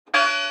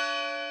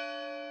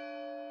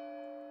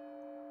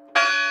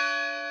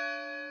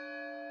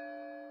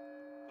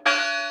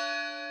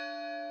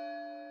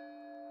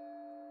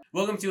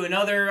Welcome to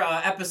another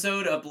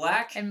episode of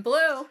Black and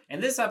Blue.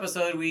 And this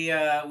episode we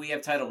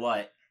have titled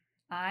what?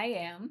 I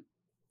am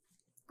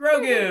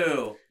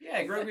Grogu.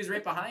 Yeah, Grogu's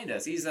right behind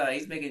us. He's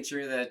making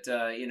sure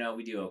that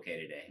we do okay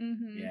today.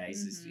 Mm-hmm, yeah,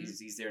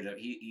 he's there to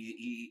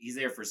he's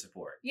there for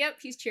support. Yep,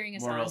 he's cheering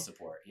us on. Moral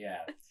support. Yeah.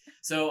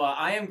 So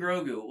I am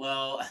Grogu.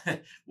 Well,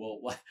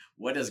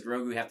 what does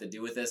Grogu have to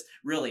do with this?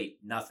 Really,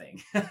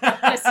 nothing.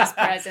 Just his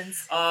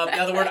presence.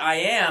 Now the word "I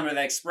am" or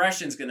the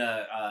expression's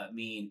gonna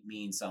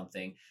mean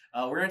something.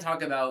 We're gonna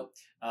talk about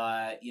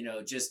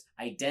just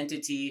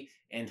identity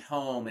and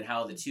home and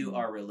how the two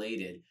are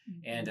related. Mm-hmm.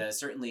 And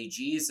certainly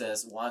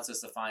Jesus wants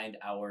us to find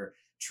our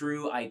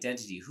true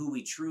identity, who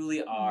we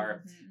truly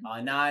are,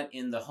 not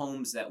in the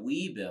homes that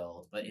we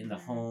build, but in the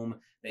home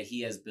that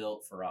he has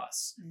built for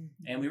us.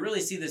 Mm-hmm. And we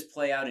really see this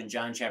play out in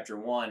John chapter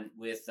 1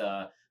 with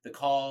the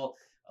call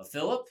of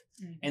Philip.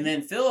 Mm-hmm. And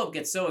then Philip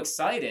gets so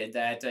excited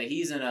that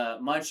he's in a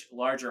much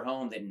larger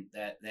home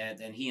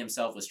than he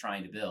himself was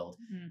trying to build.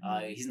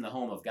 Mm-hmm. He's in the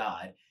home of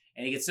God.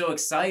 And he gets so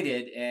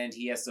excited and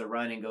he has to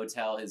run and go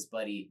tell his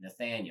buddy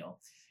Nathaniel.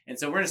 And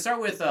so we're going to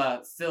start with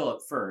Philip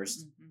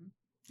first.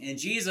 Mm-hmm. And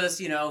Jesus,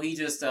 he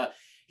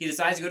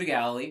decides to go to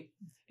Galilee.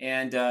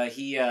 And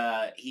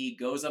he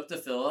goes up to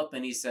Philip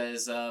and he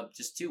says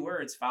just two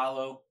words,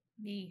 follow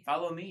me.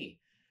 Follow me.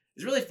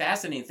 It's really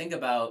fascinating to think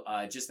about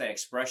just that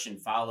expression,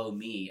 follow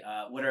me.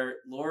 What our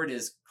Lord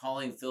is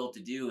calling Philip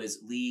to do is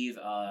leave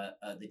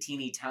the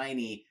teeny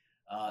tiny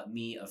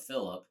me of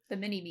Philip. The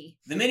mini me.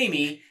 The mini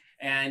me.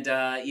 And,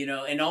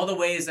 in all the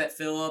ways that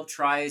Philip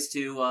tries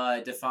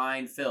to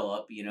define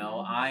Philip,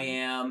 I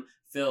am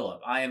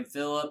Philip. I am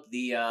Philip,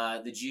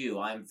 the Jew.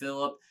 I am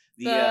Philip,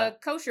 the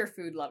kosher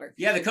food lover.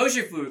 Yeah, the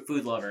kosher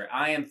food lover.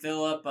 I am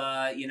Philip,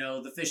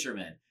 the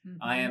fisherman.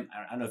 Mm-hmm. I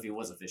don't know if he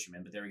was a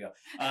fisherman, but there we go.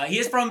 He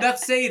is from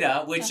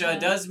Bethsaida, which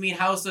does mean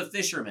house of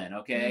fishermen,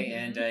 okay?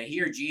 Mm-hmm. And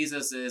here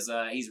Jesus is,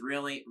 he's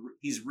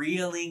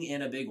reeling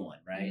in a big one,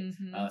 right?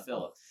 Mm-hmm.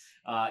 Philip.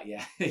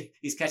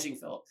 He's catching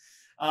Philip.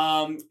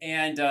 So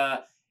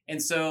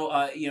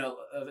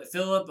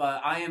Philip,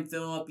 I am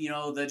Philip,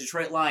 the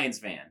Detroit Lions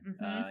fan.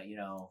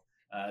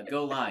 Mm-hmm.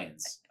 Go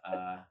Lions.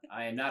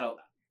 I'm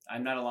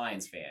not a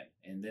Lions fan.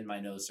 And then my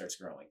nose starts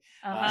growing.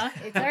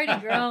 It's already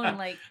grown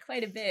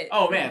quite a bit.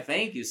 Oh man,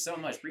 thank you so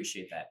much.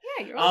 Appreciate that.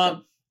 Yeah, you're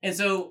welcome. And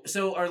so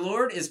our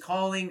Lord is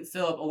calling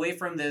Philip away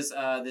from this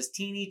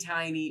teeny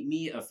tiny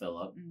me of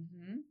Philip,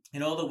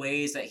 in all the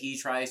ways that he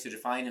tries to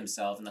define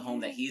himself in the home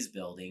that he's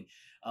building,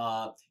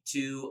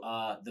 to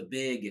the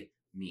big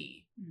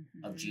me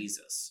of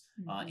Jesus,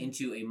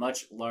 into a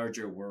much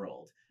larger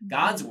world,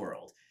 God's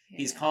world. Yeah.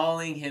 He's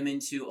calling him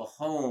into a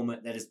home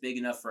that is big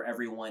enough for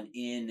everyone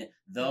in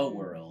the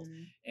world.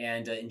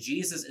 And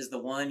Jesus is the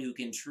one who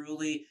can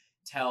truly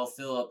tell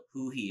Philip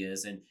who he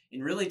is and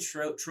really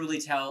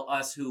truly tell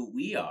us who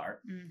we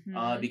are,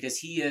 because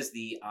he is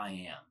the I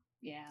am.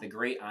 Yeah. The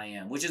great I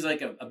am, which is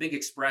like a big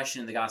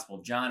expression in the Gospel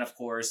of John, of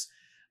course.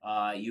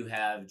 You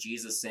have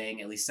Jesus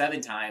saying at least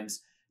 7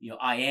 times,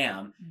 I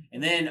am.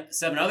 And then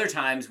 7 other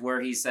times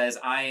where he says,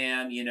 I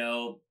am,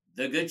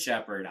 the good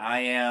shepherd. I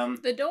am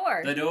the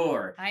door. The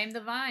door. I am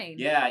the vine.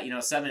 Yeah,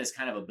 7 is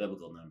kind of a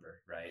biblical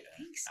number, right?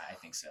 I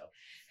think so.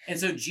 And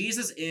so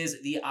Jesus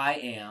is the I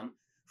am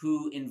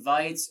who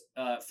invites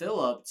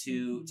Philip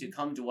to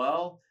come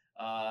dwell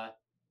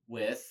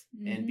with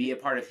and be a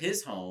part of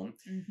his home,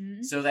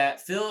 so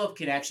that Philip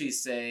can actually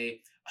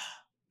say,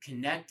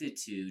 connected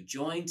to,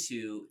 joined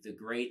to the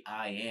great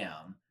I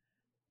am.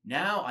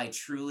 Now I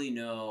truly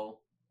know,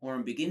 or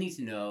I'm beginning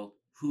to know,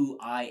 who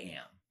I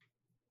am.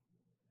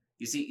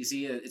 You see,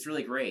 it's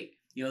really great.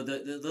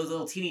 The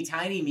little teeny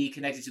tiny me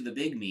connected to the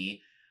big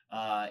me.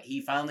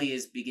 He finally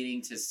is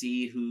beginning to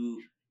see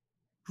who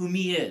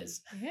me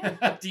is.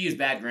 Yeah. To use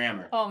bad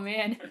grammar. Oh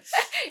man,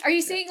 are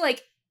you saying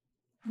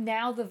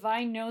now the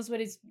vine knows what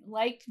it's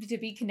like to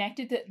be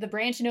connected to the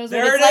branch knows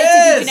what it's like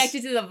to be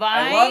connected to the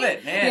vine? I love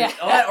it, man. Yeah.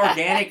 All that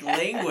organic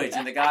language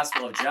in the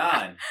Gospel of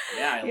John.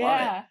 Yeah, I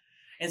love it.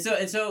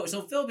 And so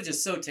Philip is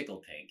just so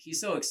tickled pink.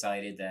 He's so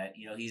excited that,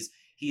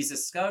 he's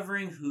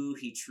discovering who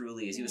he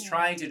truly is. He was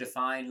trying to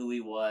define who he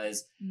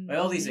was by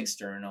all these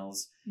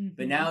externals,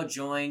 but now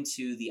joined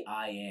to the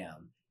I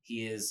am,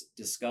 he is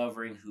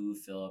discovering who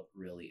Philip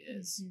really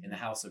is in the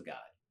house of God,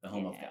 the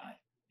home of God.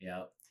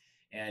 Yeah.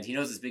 And he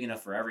knows it's big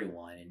enough for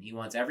everyone, and he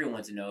wants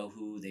everyone to know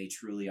who they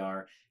truly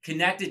are,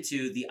 connected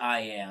to the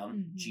I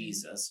am,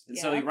 Jesus. And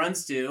so he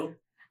runs to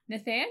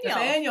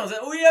Nathaniel said,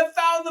 we have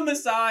found the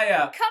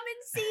Messiah. Come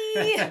and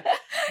see. Come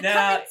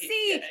and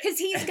see. Because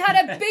he's got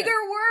a bigger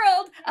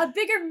world, a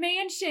bigger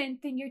mansion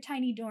than your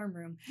tiny dorm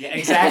room. Yeah,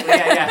 exactly.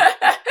 Yeah.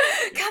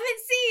 Come and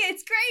see.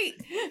 It's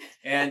great.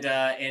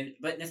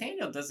 But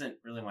Nathaniel doesn't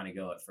really want to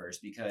go at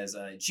first because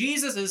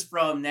Jesus is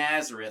from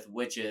Nazareth,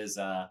 which is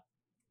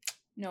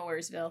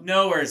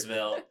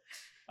Nowheresville.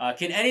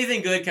 Can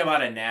anything good come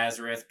out of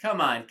Nazareth?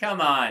 Come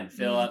on,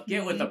 Philip,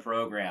 get with the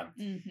program.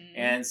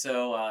 And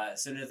so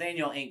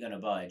Nathaniel ain't gonna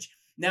budge.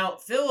 Now,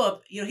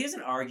 Philip, he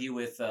doesn't argue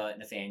with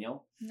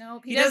Nathaniel.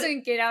 Nope, he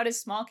doesn't get out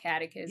his small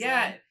catechism.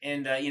 Yeah,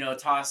 and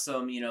toss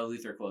some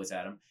Luther quotes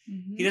at him.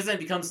 Mm-hmm. He doesn't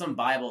become some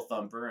Bible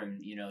thumper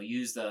and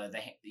use the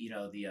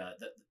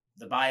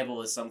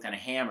Bible as some kind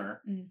of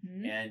hammer.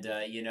 Mm-hmm. And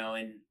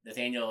and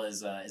Nathaniel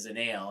is a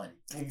nail and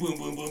boom, boom,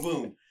 boom, boom,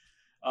 boom.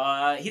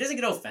 He doesn't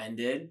get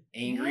offended,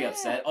 angry,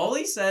 upset. All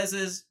he says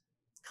is,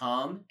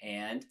 "Come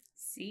and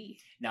see."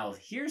 Now,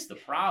 here's the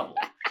problem.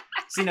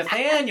 See,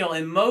 Nathaniel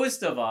and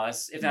most of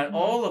us, if not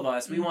all of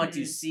us, we want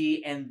to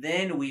see and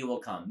then we will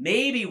come.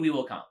 Maybe we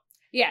will come.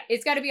 Yeah,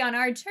 it's got to be on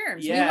our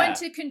terms. Yeah. We want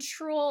to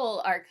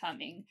control our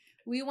coming.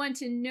 We want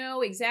to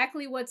know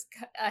exactly what's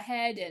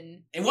ahead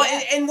and what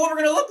we're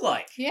going to look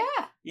like. Yeah.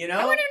 I want to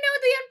know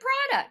the end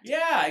product.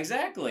 Yeah,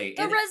 exactly.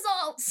 The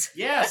results.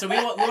 Yeah, so we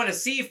want to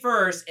see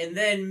first and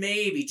then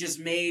maybe, just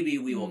maybe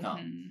we will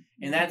come.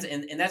 And that's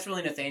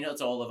really Nathaniel.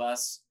 It's all of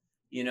us.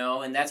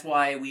 And that's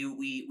why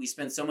we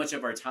spend so much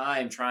of our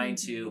time trying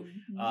to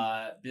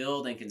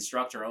build and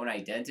construct our own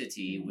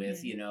identity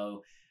with, the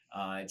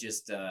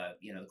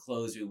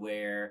clothes we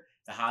wear,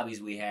 the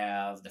hobbies we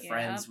have, the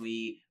friends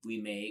we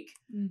make.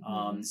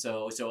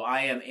 So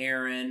I am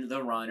Aaron,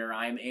 the runner.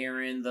 I'm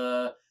Aaron,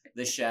 the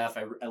chef.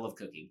 I love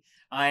cooking.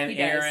 I'm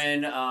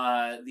Aaron,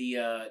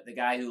 the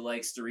guy who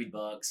likes to read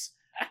books.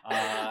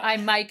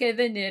 I'm Micah,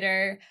 the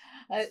knitter.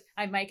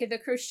 I'm Micah, the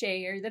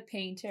crocheter, the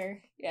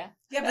painter. Yeah.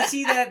 Yeah, but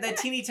see that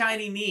teeny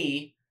tiny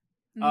me.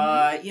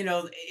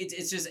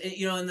 It's just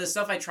and the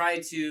stuff I try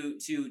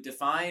to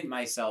define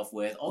myself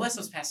with, all that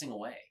stuff's passing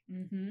away.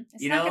 And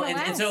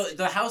so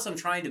the house I'm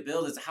trying to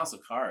build is a house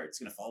of cards. It's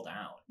gonna fall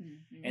down.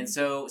 And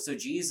so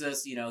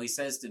Jesus, he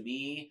says to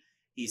me,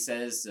 he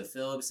says to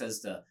Philip, says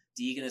to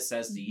Deaconess,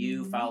 says to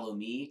you, follow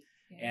me.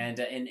 Yeah. And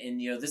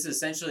this is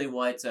essentially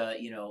what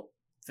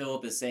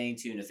Philip is saying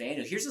to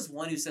Nathaniel. Here's this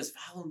one who says,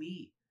 follow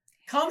me.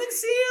 Come and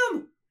see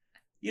him.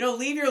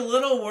 Leave your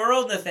little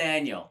world,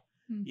 Nathaniel.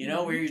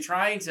 Where you're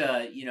trying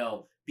to,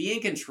 be in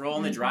control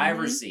in the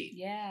driver's seat.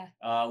 Yeah.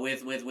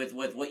 With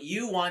what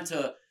you want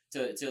to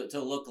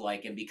look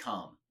like and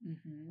become.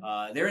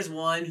 There is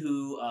one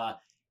who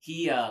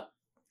he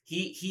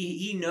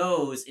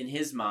knows in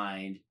his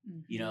mind,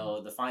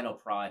 the final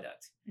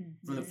product.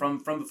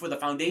 From before the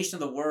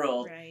foundation of the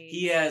world, right.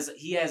 He has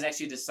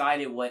actually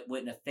decided what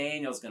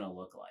Nathaniel's going to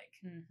look like,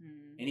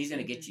 and he's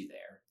going to get you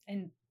there.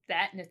 And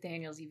that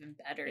Nathaniel's even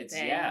better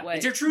what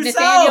it's your true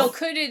Nathaniel self.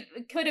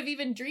 could have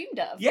even dreamed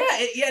of. Yeah,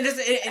 and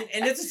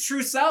it's a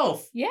true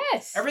self.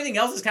 Yes. Everything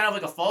else is kind of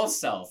like a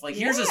false self. Like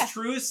here's this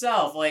true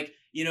self, like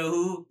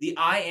who the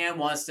I am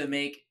wants to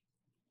make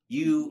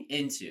you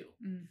into.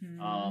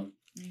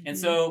 And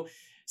so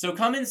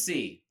come and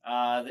see.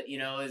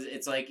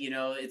 It's like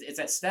it's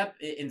that step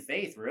in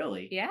faith,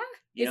 really. Yeah.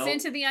 It's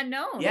into the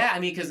unknown. Yeah,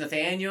 because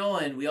Nathaniel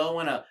and we all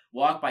want to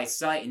walk by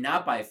sight and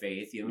not by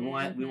faith. We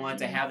want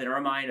to have in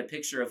our mind a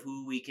picture of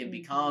who we can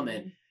become.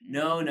 And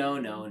no.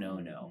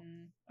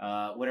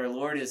 What our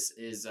Lord is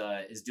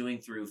doing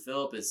through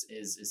Philip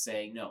is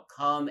saying, no,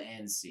 come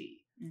and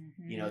see.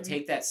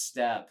 Take that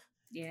step.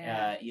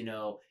 Yeah.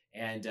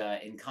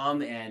 And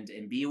come and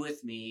be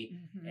with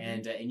me,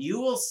 and you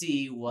will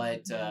see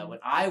what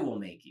I will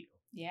make you.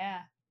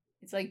 Yeah.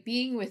 It's like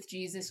being with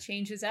Jesus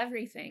changes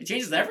everything. It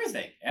changes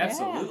everything.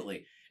 Absolutely.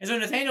 Yeah. And so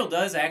Nathaniel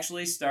does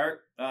actually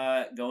start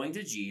going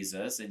to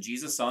Jesus, and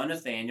Jesus saw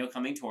Nathaniel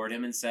coming toward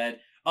him and said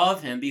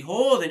of him,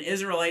 behold, an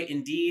Israelite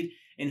indeed,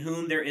 in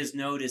whom there is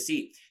no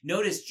deceit.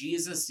 Notice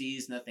Jesus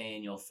sees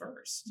Nathaniel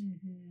first.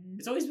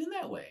 It's always been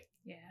that way.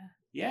 Yeah.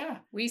 Yeah.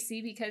 We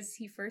see because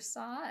he first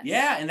saw us.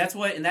 Yeah, and that's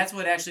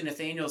what actually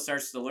Nathaniel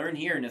starts to learn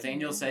here.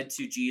 Nathaniel said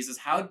to Jesus,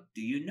 how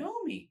do you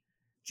know me?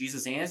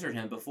 Jesus answered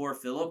him, before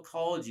Philip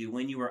called you,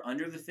 when you were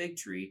under the fig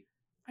tree,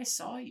 I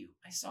saw you.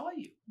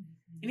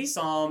 And he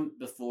saw him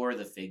before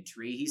the fig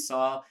tree. He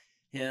saw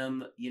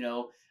him,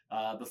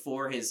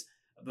 before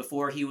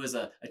he was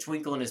a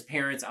twinkle in his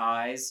parents'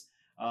 eyes.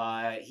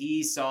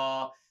 He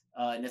saw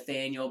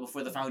Nathaniel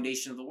before the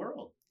foundation of the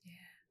world.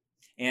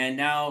 Yeah. And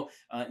now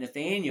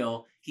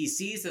Nathaniel, he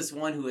sees this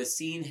one who has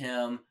seen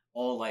him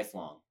all life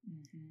long.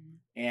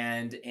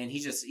 And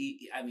he's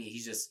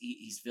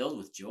filled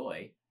with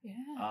joy.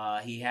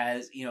 Yeah. He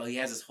has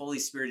this Holy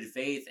Spirited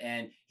faith,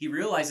 and he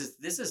realizes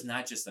this is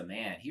not just a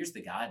man. Here's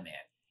the God man.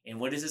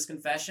 And what is his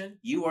confession?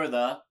 You are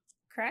the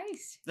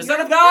Christ, the Son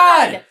of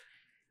God,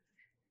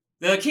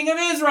 the King of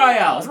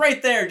Israel. It's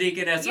right there,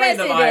 Deaconess. Right in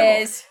the Bible.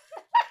 It is.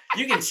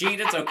 You can cheat.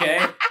 It's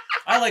okay.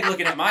 I like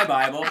looking at my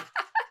Bible.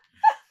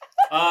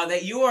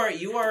 That you are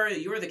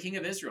the King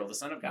of Israel, the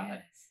Son of God.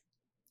 Yes.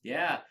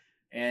 Yeah.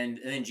 And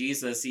then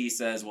Jesus, he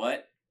says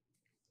what?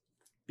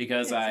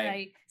 Because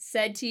I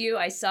said to you,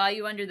 I saw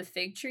you under the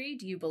fig tree.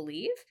 Do you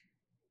believe?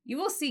 You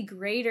will see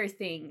greater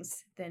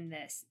things than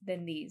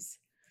these.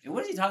 And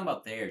what is he talking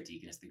about there,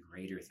 Deaconess? The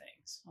greater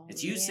things.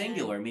 It's you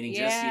singular, meaning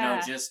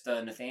just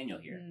Nathaniel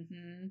here.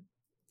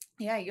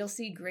 Yeah, you'll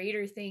see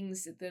greater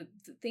things. The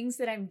things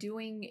that I'm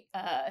doing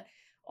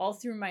all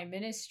through my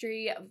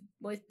ministry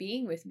with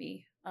being with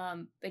me.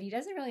 But he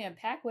doesn't really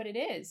unpack what it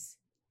is.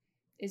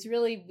 It's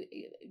really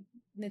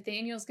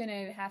Nathaniel's going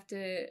to have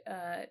to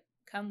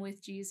come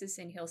with Jesus,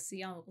 and he'll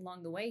see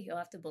along the way. He'll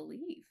have to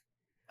believe.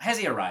 Has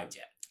he arrived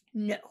yet?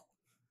 No.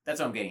 That's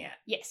what I'm getting at.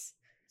 Yes.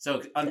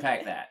 So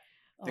unpack that.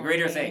 The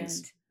greater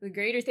things. The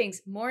greater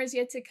things. More is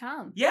yet to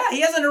come. Yeah,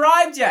 he hasn't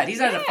arrived yet. He's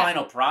not the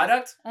final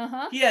product.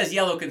 Uh-huh. He has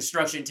yellow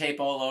construction tape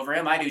all over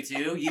him. I do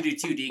too. You do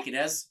too,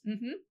 Deaconess.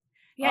 Mm-hmm.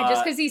 Yeah,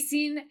 just because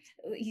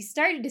he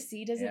started to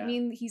see doesn't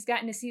mean he's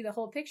gotten to see the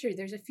whole picture.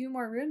 There's a few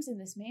more rooms in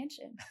this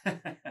mansion.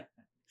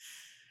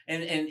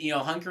 and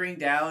hunkering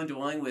down,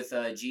 dwelling with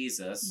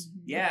Jesus,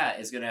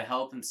 is going to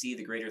help him see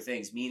the greater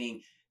things,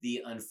 meaning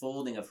the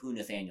unfolding of who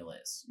Nathaniel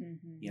is.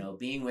 Mm-hmm.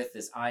 Being with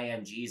this I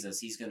am Jesus,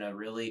 he's going to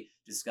really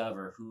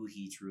discover who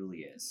he truly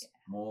is.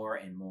 More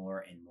and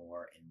more and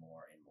more and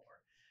more and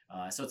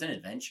more. So it's an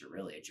adventure,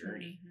 really, a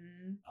journey.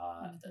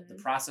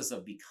 The process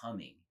of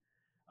becoming.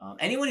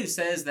 Anyone who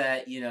says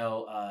that,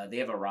 they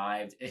have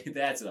arrived,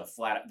 that's a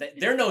flat,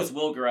 their nose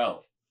will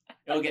grow.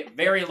 It'll get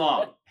very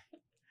long.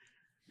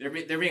 They're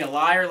being a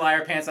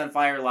liar, pants on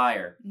fire,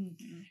 liar.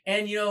 Mm-hmm.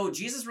 And,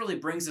 Jesus really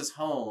brings us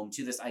home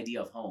to this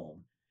idea of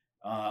home.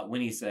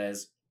 When he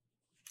says,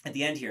 at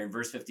the end here in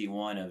verse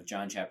 51 of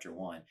John chapter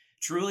 1,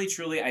 truly,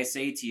 truly, I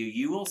say to you,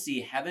 you will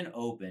see heaven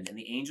opened and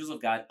the angels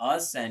of God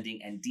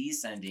ascending and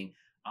descending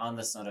on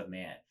the Son of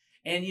Man.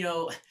 And,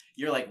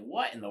 you're like,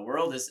 what in the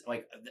world is,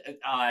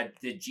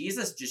 did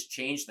Jesus just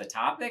change the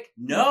topic?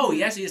 No,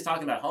 he actually is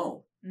talking about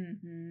home.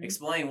 Mm-hmm.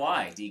 Explain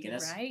why,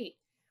 Deaconess. Right.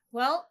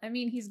 Well,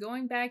 he's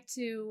going back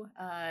to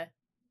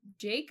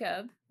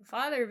Jacob, the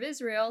father of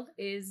Israel,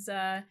 is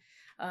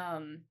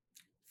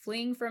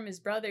fleeing from his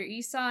brother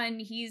Esau, and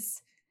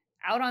he's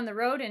out on the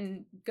road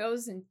and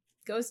goes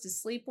to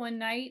sleep one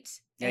night.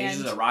 Yeah, he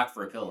uses a rock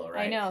for a pillow,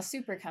 right? I know,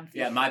 super comfy.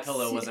 Yeah, my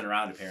pillow wasn't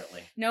around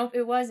apparently. Nope,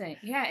 it wasn't.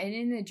 Yeah, and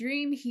in the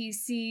dream he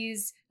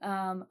sees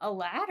a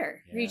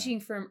ladder reaching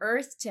from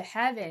earth to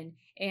heaven,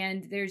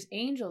 and there's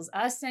angels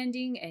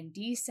ascending and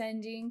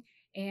descending,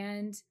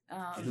 and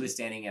who is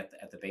standing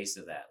at the base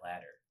of that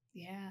ladder?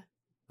 Yeah.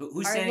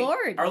 Who's our standing?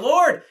 Lord. Our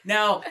Lord.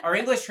 Now, our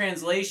English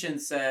translation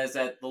says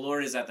that the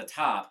Lord is at the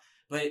top.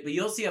 But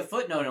you'll see a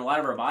footnote in a lot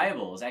of our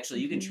Bibles. Actually,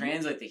 you can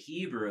translate the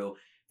Hebrew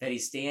that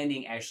he's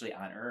standing actually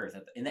on earth.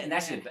 And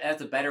that's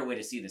a better way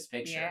to see this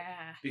picture.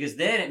 Yeah. Because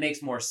then it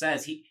makes more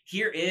sense.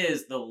 Here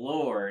is the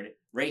Lord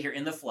right here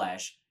in the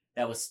flesh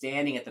that was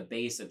standing at the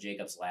base of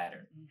Jacob's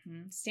ladder.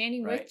 Mm-hmm.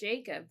 Standing with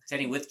Jacob.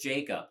 Standing with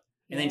Jacob.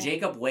 And then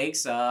Jacob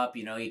wakes up,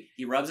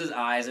 he rubs his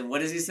eyes, and what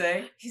does he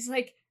say? He's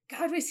like,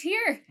 God was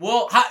here.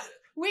 Well,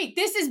 wait,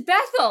 this is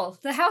Bethel,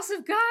 the house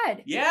of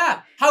God.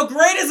 Yeah. How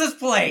great is this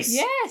place?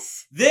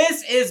 Yes.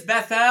 This is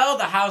Bethel,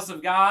 the house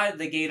of God,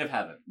 the gate of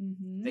heaven.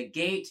 Mm-hmm. The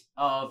gate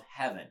of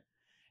heaven.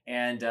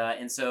 And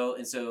so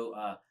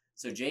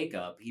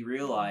Jacob, he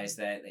realized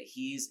that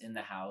he's in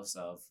the house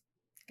of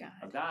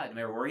God. No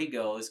matter where he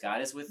goes,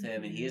 God is with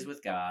him and he is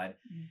with God.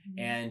 Mm-hmm.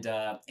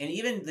 And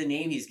even the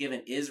name he's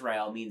given,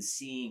 Israel, means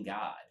seeing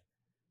God,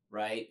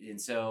 right? And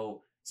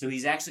so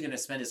he's actually going to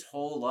spend his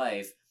whole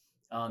life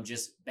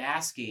just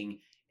basking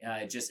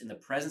just in the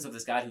presence of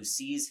this God who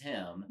sees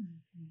him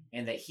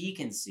and that he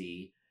can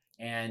see.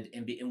 And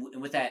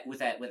with that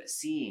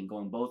seeing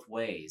going both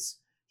ways,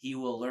 he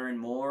will learn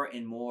more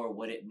and more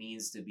what it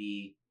means to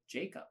be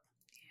Jacob.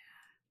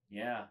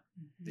 Yeah.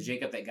 Mm-hmm. The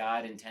Jacob that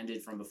God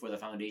intended from before the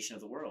foundation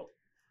of the world.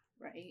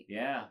 Right.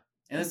 Yeah.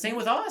 And the same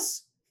with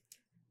us.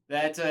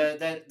 That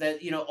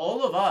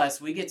all of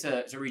us, we get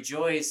to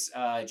rejoice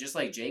just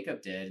like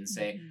Jacob did and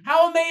say,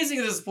 how amazing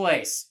is this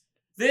place?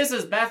 This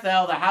is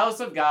Bethel, the house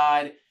of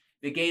God,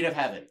 the gate of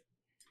heaven.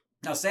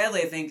 Now,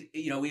 sadly, I think,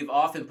 we've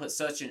often put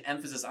such an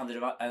emphasis on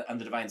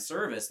the divine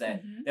service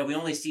that we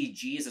only see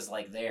Jesus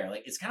like there.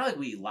 Like, it's kind of like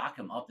we lock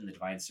him up in the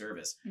divine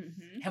service.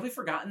 Mm-hmm. Have we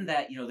forgotten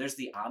that, there's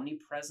the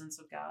omnipresence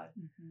of God?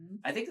 Mm-hmm.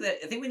 I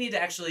think we need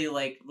to actually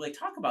like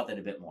talk about that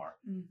a bit more.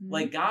 Mm-hmm.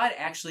 Like, God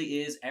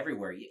actually is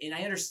everywhere. And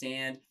I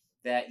understand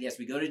that, yes,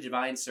 we go to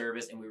divine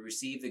service and we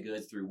receive the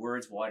goods through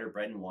words, water,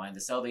 bread, and wine, the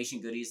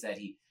salvation goodies that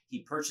he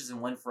purchased and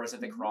won for us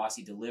at the cross.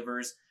 He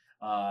delivers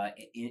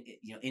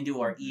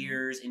into our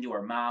ears, into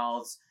our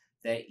mouths,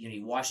 that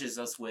he washes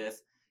us with,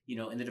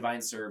 in the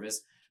divine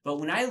service. But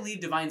when I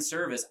leave divine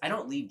service, I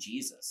don't leave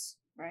Jesus.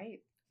 Right.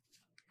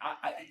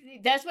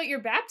 That's what your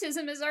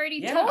baptism has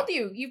already told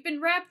you. You've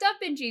been wrapped up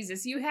in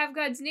Jesus. You have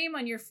God's name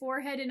on your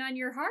forehead and on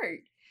your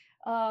heart.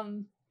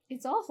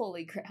 It's all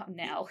holy ground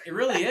now. It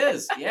really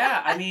is.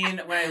 Yeah. I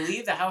mean, when I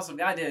leave the house of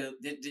God,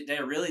 did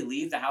I really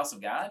leave the house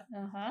of God?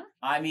 Uh-huh.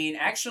 I mean,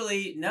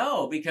 actually,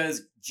 no,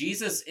 because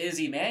Jesus is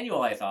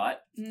Emmanuel, I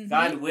thought. Mm-hmm.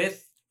 God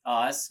with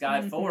us,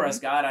 God for us,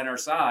 God on our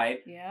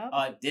side.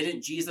 Yeah.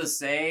 Didn't Jesus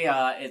say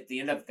at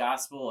the end of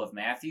Gospel of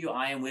Matthew,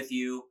 I am with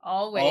you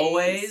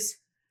always.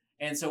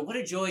 And so what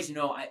a joy to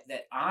know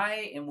that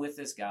I am with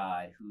this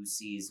God who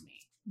sees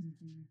me.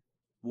 Mm-hmm.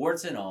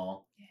 Warts and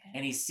all. Yeah.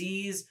 And he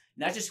sees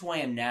not just who I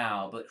am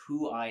now, but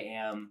who I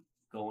am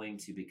going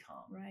to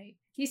become. Right.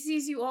 He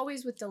sees you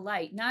always with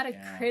delight, not a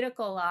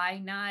critical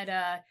eye, not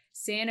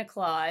Santa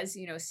Claus,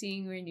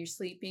 seeing when you're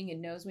sleeping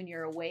and knows when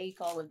you're awake,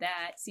 all of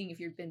that, seeing if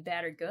you've been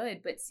bad or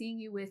good, but seeing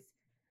you with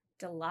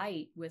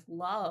delight, with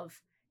love,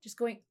 just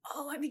going,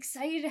 oh, I'm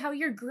excited how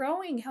you're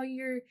growing, how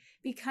you're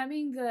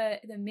becoming the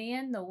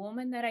man, the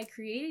woman that I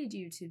created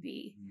you to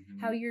be,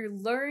 how you're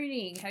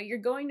learning, how you're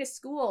going to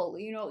school,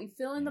 you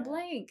fill in the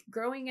blank,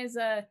 growing as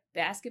a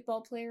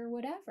basketball player or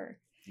whatever.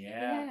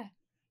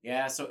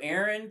 Yeah, so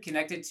Aaron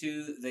connected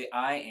to the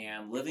I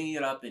am, living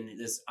it up in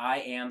this I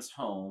am's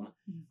home.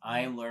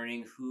 I am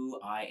learning who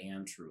I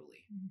am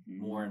truly,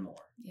 more and more,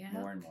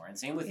 more and more. And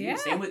same with you.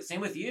 Same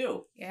with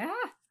you. Yeah,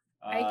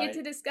 I get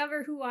to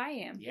discover who I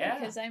am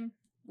because I'm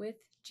with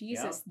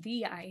Jesus,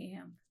 the I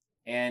am.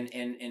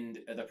 And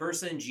the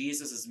person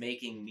Jesus is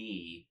making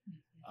me,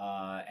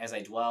 as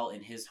I dwell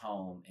in his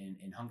home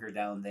and hunker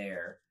down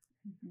there,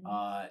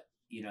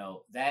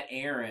 that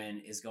Aaron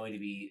is going to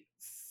be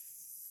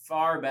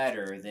far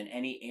better than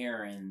any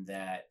Aaron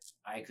that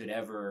I could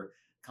ever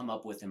come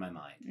up with in my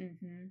mind.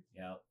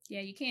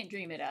 Yeah, you can't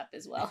dream it up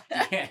as well.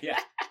 yeah.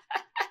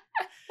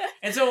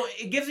 And so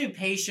it gives me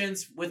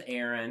patience with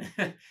Aaron.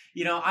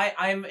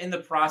 I'm in the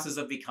process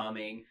of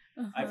becoming.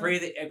 I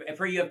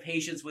pray you have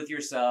patience with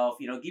yourself.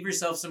 Give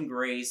yourself some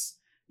grace.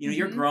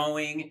 You're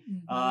growing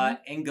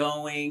and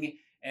going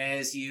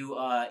as you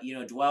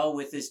dwell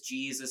with this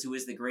Jesus who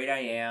is the great I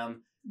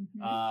am.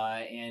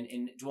 And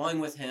in dwelling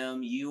with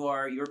him,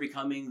 you're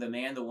becoming the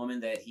man, the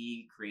woman that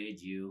he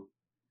created you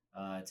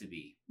to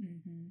be.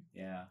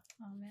 Yeah.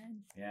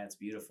 Amen. Yeah, it's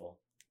beautiful.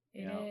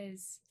 It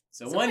is.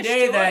 So one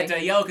day joy.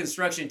 That yellow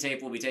construction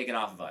tape will be taken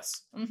off of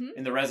us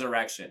in the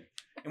resurrection.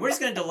 And we're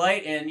just going to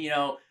delight in,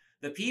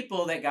 the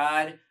people that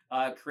God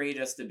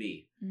created us to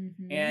be.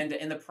 And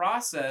in the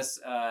process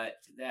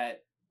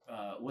that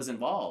was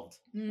involved,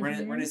 we're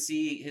going to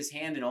see his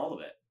hand in all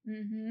of it.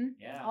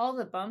 Yeah. All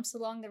the bumps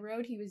along the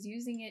road, he was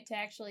using it to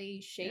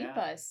actually shape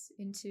us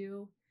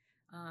into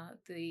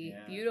the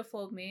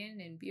beautiful man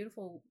and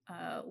beautiful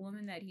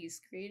woman that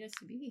he's created us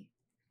to be.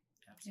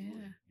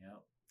 Absolutely. Yeah.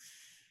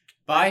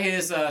 By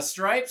his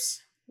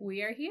stripes,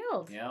 we are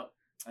healed. Yep.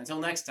 Until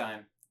next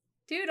time.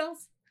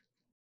 Toodles.